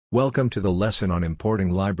Welcome to the lesson on importing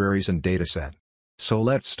libraries and dataset. So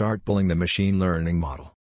let's start pulling the machine learning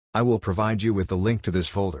model. I will provide you with the link to this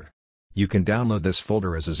folder. You can download this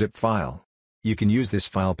folder as a zip file. You can use this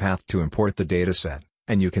file path to import the dataset,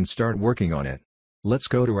 and you can start working on it. Let's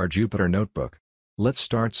go to our Jupyter notebook. Let's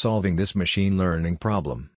start solving this machine learning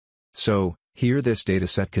problem. So, here this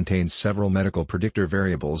dataset contains several medical predictor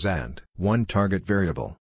variables and one target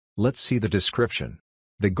variable. Let's see the description.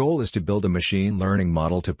 The goal is to build a machine learning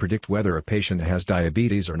model to predict whether a patient has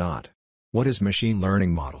diabetes or not. What is machine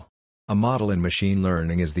learning model? A model in machine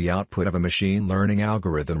learning is the output of a machine learning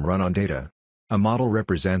algorithm run on data. A model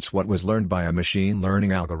represents what was learned by a machine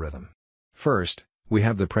learning algorithm. First, we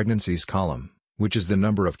have the pregnancies column, which is the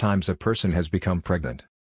number of times a person has become pregnant.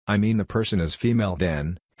 I mean the person is female,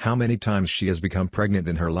 then, how many times she has become pregnant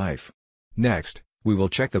in her life. Next, we will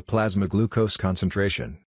check the plasma glucose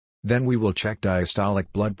concentration. Then we will check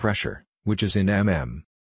diastolic blood pressure, which is in mm.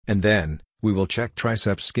 And then, we will check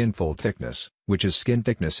triceps skin fold thickness, which is skin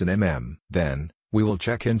thickness in mm. Then, we will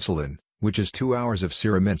check insulin, which is 2 hours of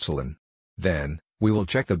serum insulin. Then, we will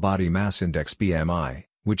check the body mass index BMI,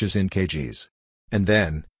 which is in kgs. And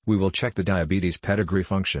then, we will check the diabetes pedigree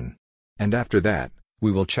function. And after that,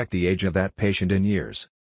 we will check the age of that patient in years.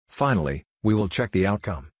 Finally, we will check the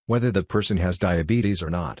outcome, whether the person has diabetes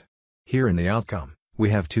or not. Here in the outcome, we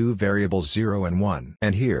have two variables 0 and 1.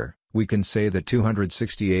 And here, we can say that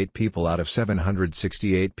 268 people out of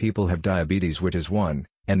 768 people have diabetes, which is 1,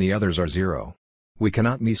 and the others are 0. We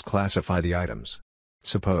cannot misclassify the items.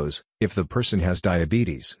 Suppose, if the person has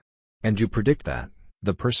diabetes, and you predict that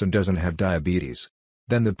the person doesn't have diabetes,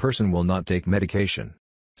 then the person will not take medication.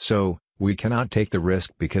 So, we cannot take the risk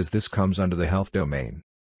because this comes under the health domain.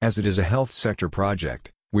 As it is a health sector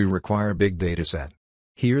project, we require a big dataset.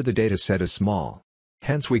 Here the dataset is small.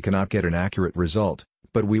 Hence we cannot get an accurate result,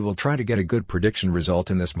 but we will try to get a good prediction result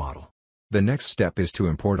in this model. The next step is to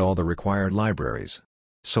import all the required libraries.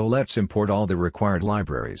 So let's import all the required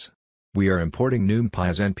libraries. We are importing NumPy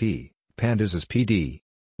as NP, Pandas as PD.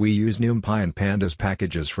 We use NumPy and Pandas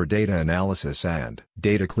packages for data analysis and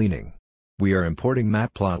data cleaning. We are importing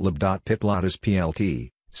matplotlib.pyplot as PLT,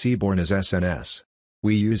 Seaborn as SNS.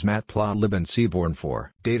 We use matplotlib and Seaborn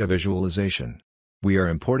for data visualization. We are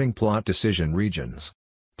importing plot decision regions.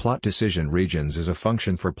 Plot decision regions is a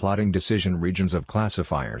function for plotting decision regions of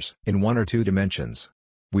classifiers in 1 or 2 dimensions.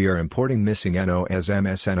 We are importing missing NO as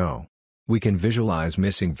MSNO. We can visualize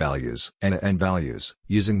missing values and values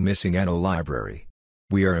using missing NO library.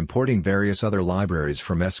 We are importing various other libraries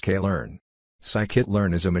from sklearn.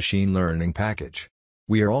 scikit-learn is a machine learning package.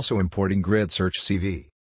 We are also importing grid search CV.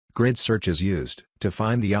 Grid search is used to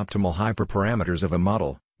find the optimal hyperparameters of a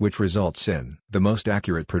model, which results in the most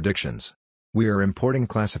accurate predictions. We are importing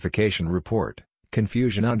classification report,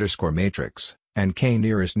 confusion_matrix, and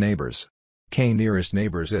k-nearest neighbors. K-nearest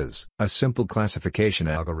neighbors is a simple classification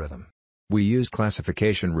algorithm. We use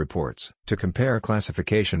classification reports to compare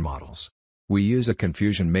classification models. We use a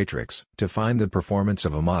confusion matrix to find the performance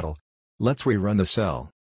of a model. Let's rerun the cell.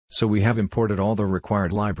 So we have imported all the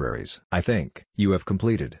required libraries. I think you have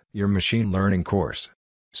completed your machine learning course.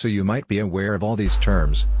 So you might be aware of all these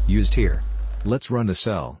terms used here. Let's run the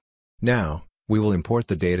cell. Now, we will import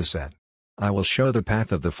the dataset. I will show the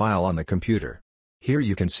path of the file on the computer. Here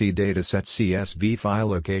you can see dataset CSV file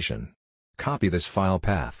location. Copy this file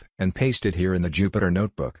path and paste it here in the Jupyter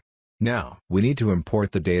notebook. Now, we need to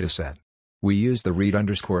import the dataset. We use the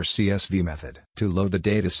read_CSV method to load the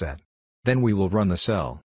dataset. Then we will run the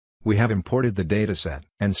cell. We have imported the dataset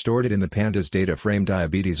and stored it in the pandas data frame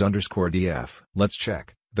diabetes_df. Let's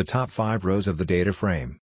check the top 5 rows of the data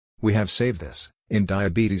frame. We have saved this in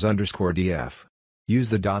diabetes_df. Use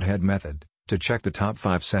the .head method to check the top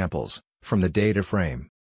 5 samples from the data frame.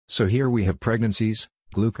 So here we have pregnancies,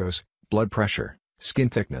 glucose, blood pressure, skin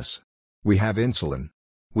thickness. We have insulin.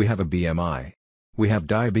 We have a BMI. We have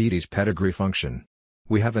diabetes pedigree function.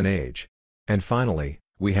 We have an age. And finally,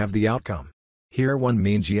 we have the outcome. Here 1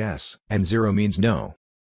 means yes and 0 means no.